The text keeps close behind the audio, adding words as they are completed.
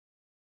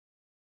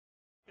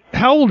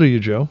How old are you,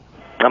 Joe?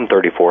 I'm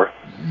 34.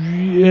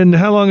 And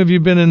how long have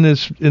you been in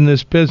this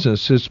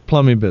business, this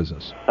plumbing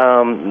business?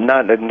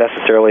 Not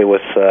necessarily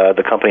with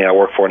the company I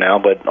work for now,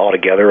 but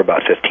altogether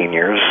about 15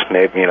 years.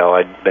 Maybe,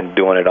 I've been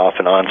doing it off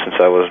and on since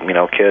I was,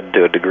 kid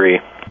to a degree.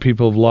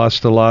 People have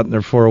lost a lot in their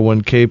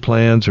 401k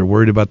plans. They're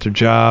worried about their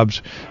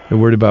jobs. They're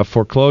worried about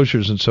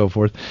foreclosures and so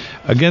forth.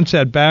 Against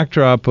that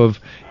backdrop of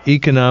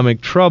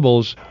economic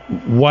troubles,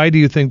 why do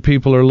you think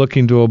people are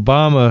looking to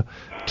Obama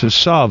to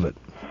solve it?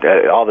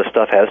 All this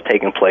stuff has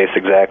taken place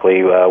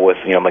exactly with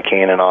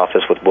McCain in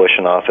office, with Bush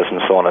in office,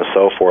 and so on and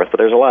so forth. But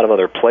there's a lot of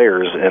other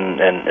players in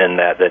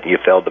that you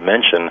failed to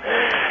mention.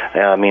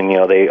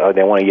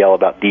 They want to yell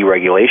about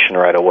deregulation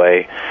right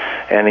away,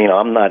 and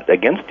I'm not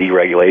against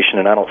deregulation,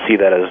 and I don't see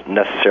that as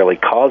necessarily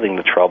causing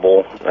the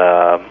trouble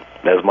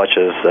as much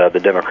as the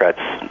Democrats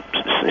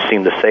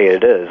seem to say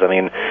it is.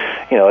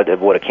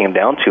 What it came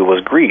down to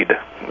was greed.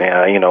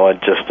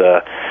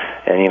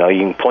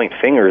 You can point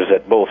fingers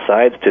at both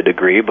sides to a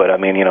degree, but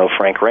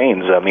Frank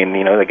Raines,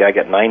 the guy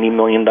got $90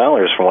 million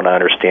from what I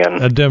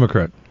understand. A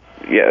Democrat.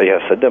 Yeah,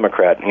 yes, a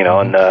Democrat,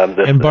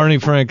 and Barney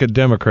Frank, a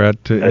Democrat,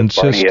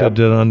 insisted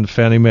that on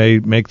Fannie Mae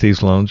make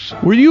these loans.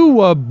 Were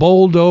you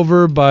bowled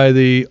over by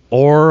the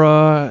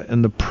aura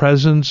and the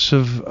presence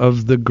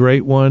of the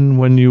Great One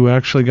when you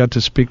actually got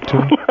to speak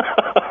to him?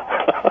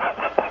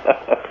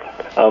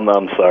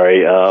 I'm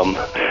sorry.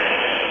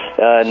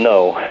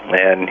 No,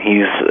 and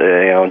he's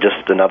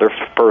just another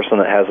person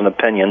that has an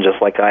opinion,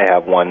 just like I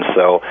have one.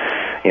 So,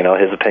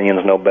 his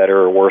opinion's no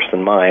better or worse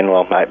than mine.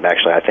 Well, I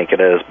think it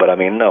is, but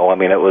no.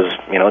 It was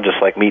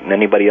just like meeting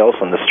anybody else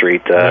on the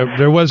street.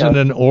 There wasn't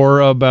an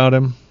aura about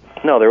him.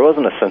 No, there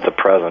wasn't a sense of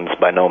presence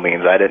by no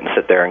means. I didn't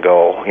sit there and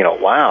go,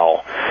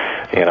 wow.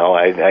 And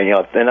I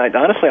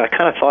honestly, I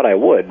kind of thought I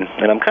would,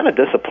 and I'm kind of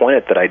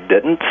disappointed that I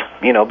didn't,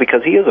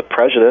 because he is a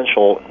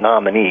presidential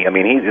nominee.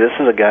 This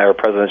is a guy, or a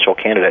presidential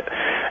candidate,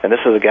 and this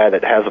is a guy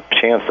that has a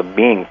chance of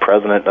being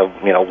president of,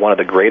 one of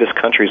the greatest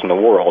countries in the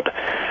world.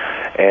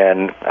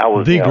 And I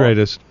was the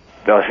greatest.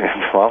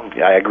 Well,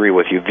 I agree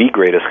with you, the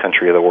greatest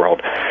country of the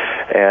world.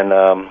 And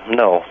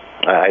no.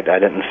 I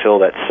didn't feel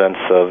that sense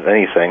of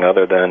anything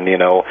other than,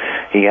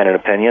 he had an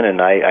opinion,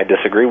 and I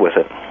disagree with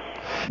it.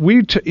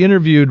 We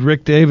interviewed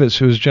Rick Davis,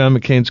 who was John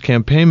McCain's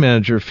campaign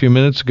manager, a few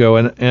minutes ago,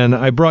 and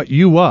I brought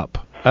you up,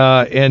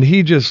 and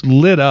he just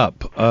lit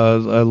up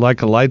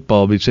like a light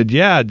bulb. He said,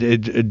 yeah,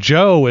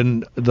 Joe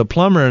and the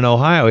plumber in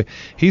Ohio,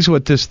 he's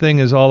what this thing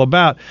is all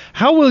about.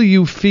 How will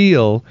you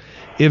feel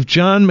if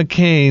John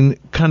McCain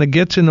kind of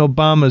gets in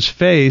Obama's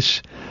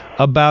face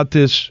about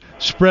this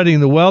spreading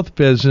the wealth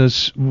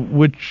business,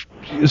 which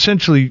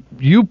essentially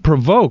you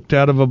provoked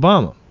out of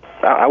Obama?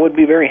 I would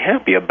be very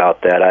happy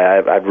about that.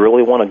 I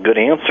really want a good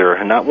answer,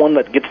 and not one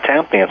that gets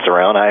tap danced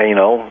around.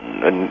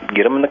 And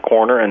get him in the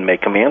corner and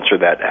make him answer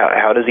that.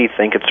 How does he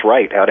think it's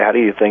right? How do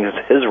you think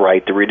it's his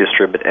right to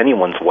redistribute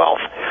anyone's wealth?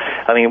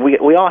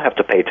 We all have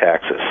to pay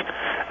taxes,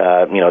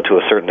 to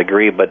a certain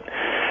degree, but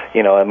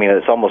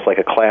it's almost like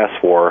a class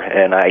war,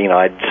 and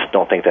I just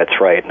don't think that's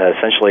right. And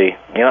essentially,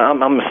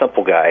 I'm a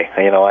simple guy.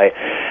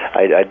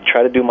 I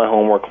try to do my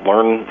homework,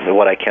 learn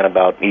what I can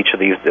about each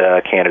of these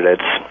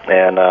candidates,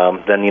 and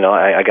then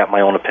I got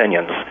my own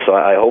opinions. So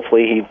I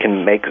hopefully he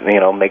can make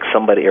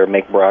somebody, or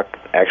make Brock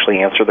actually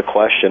answer the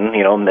question,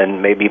 and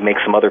then maybe make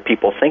some other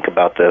people think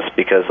about this,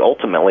 because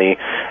ultimately,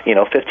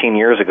 15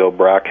 years ago,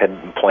 Brock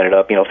had pointed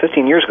up,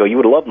 15 years ago, you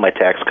would have loved my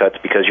tax cuts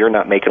because you're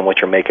not making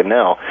what you're making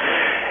now.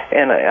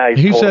 And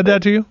he said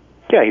that to you?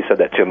 Yeah, he said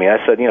that to me.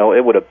 I said,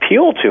 it would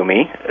appeal to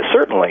me,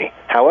 certainly.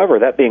 However,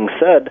 that being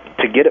said,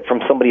 to get it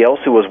from somebody else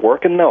who was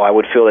working, no, I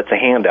would feel it's a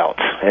handout.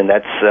 And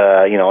that's,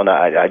 and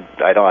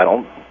I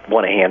don't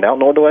want a handout,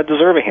 nor do I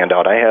deserve a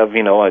handout. I have,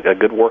 a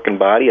good working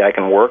body. I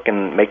can work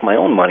and make my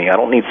own money. I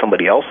don't need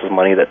somebody else's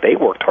money that they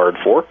worked hard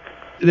for.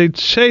 They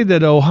say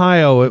that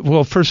Ohio,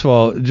 well, first of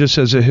all, just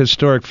as a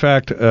historic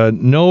fact,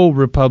 no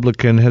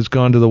Republican has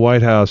gone to the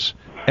White House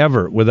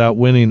ever without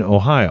winning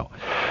Ohio.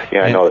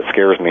 Yeah, I know, it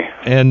scares me.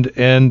 And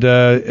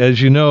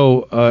as you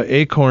know,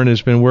 Acorn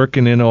has been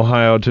working in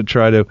Ohio to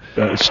try to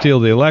steal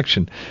the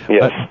election.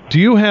 Yes. Do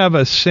you have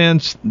a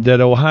sense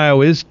that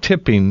Ohio is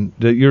tipping,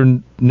 that your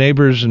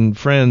neighbors and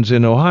friends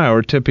in Ohio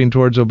are tipping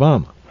towards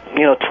Obama?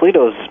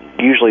 Toledo's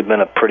usually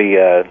been a pretty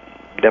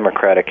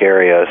Democratic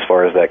area as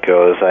far as that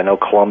goes. I know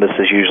Columbus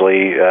is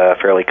usually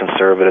fairly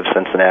conservative,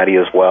 Cincinnati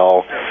as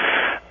well.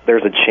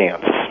 There's a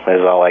chance,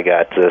 is all I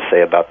got to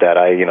say about that.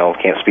 I,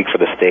 can't speak for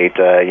the state.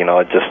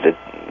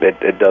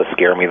 It does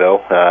scare me, though,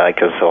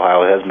 because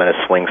Ohio has been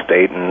a swing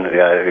state, and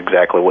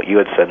exactly what you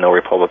had said, no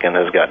Republican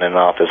has gotten in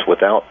office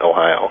without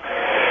Ohio.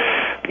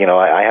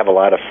 I have a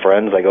lot of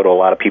friends. I go to a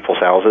lot of people's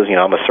houses.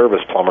 I'm a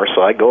service plumber,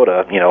 so I go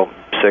to,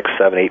 6,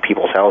 7, 8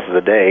 people's houses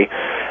a day,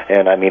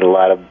 and I meet a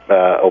lot of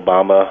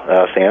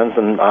Obama fans,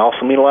 and I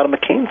also meet a lot of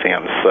McCain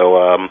fans.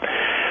 So,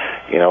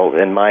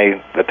 in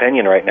my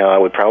opinion right now, I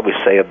would probably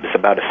say it's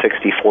about a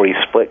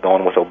 60-40 split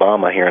going with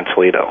Obama here in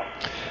Toledo.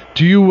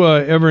 Do you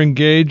ever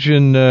engage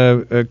in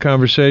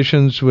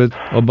conversations with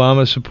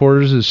Obama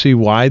supporters to see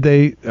why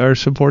they are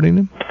supporting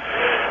him?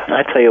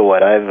 I tell you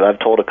what, I've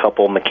told a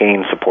couple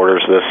McCain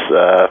supporters this.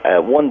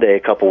 One day, a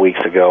couple weeks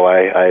ago,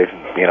 I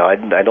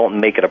don't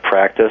make it a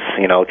practice,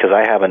 because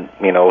I haven't,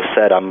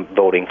 said I'm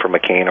voting for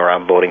McCain or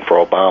I'm voting for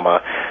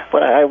Obama.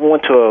 But I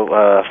went to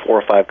 4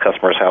 or 5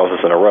 customers' houses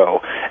in a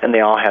row, and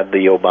they all had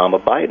the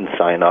Obama-Biden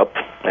sign up.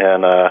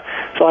 And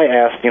so I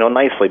asked,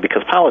 nicely,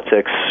 because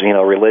politics,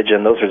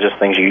 religion, those are just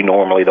things you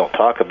normally don't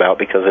talk about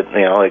because it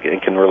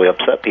can really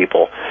upset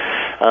people.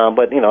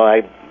 But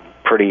I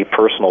pretty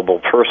personable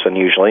person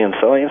usually, and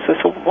so I said,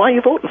 so why are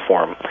you voting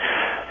for him?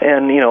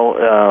 And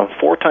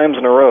 4 times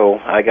in a row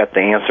I got the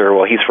answer,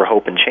 well, he's for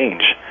hope and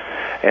change.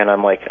 And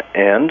I'm like,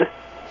 and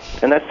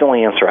that's the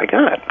only answer I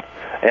got.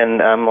 And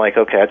I'm like,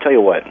 okay, I tell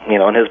you what,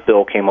 and his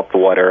bill came up to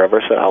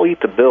whatever. I said, I'll eat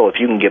the bill if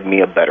you can give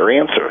me a better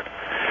answer.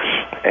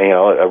 And,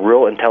 a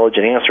real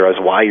intelligent answer as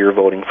why you're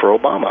voting for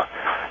Obama.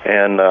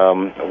 And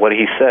what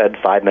he said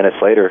 5 minutes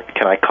later,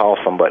 can I call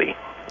somebody?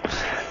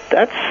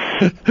 That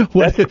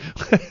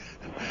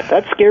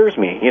scares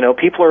me.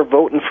 People are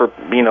voting for,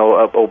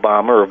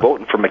 Obama or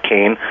voting for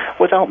McCain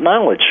without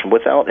knowledge,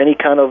 without any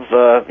kind of,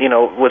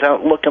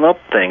 without looking up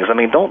things. I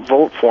mean, don't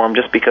vote for him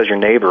just because your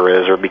neighbor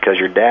is or because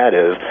your dad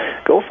is.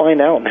 Go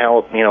find out how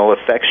it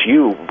affects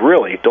you,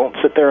 really. Don't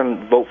sit there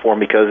and vote for him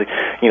because,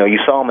 you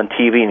saw him on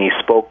TV and he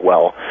spoke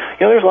well.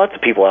 There's lots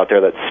of people out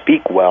there that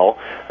speak well.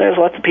 There's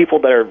lots of people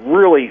that are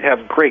really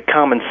have great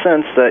common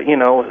sense that,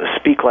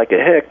 speak like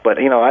a hick, but,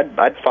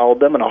 I'd follow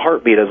them in a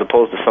heartbeat as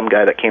opposed to some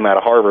guy that came out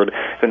of Harvard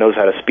who knows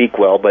how to speak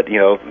well, but,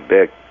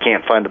 they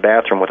can't find the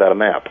bathroom without a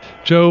map.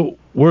 Joe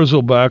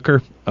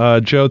Wurzelbacher.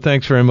 Joe,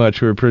 thanks very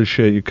much. We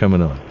appreciate you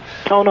coming on.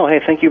 Oh, no, hey,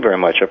 thank you very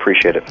much. I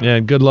appreciate it.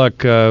 Yeah, good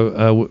luck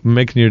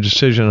making your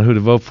decision on who to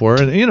vote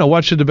for. And,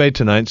 watch the debate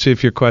tonight and see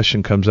if your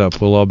question comes up.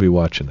 We'll all be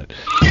watching it.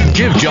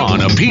 Give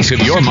John a piece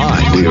of your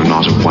mind. We are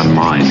not of one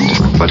mind,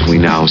 but we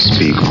now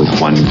speak with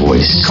one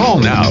voice. Call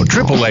now,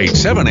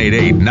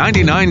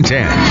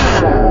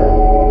 888-788-9910.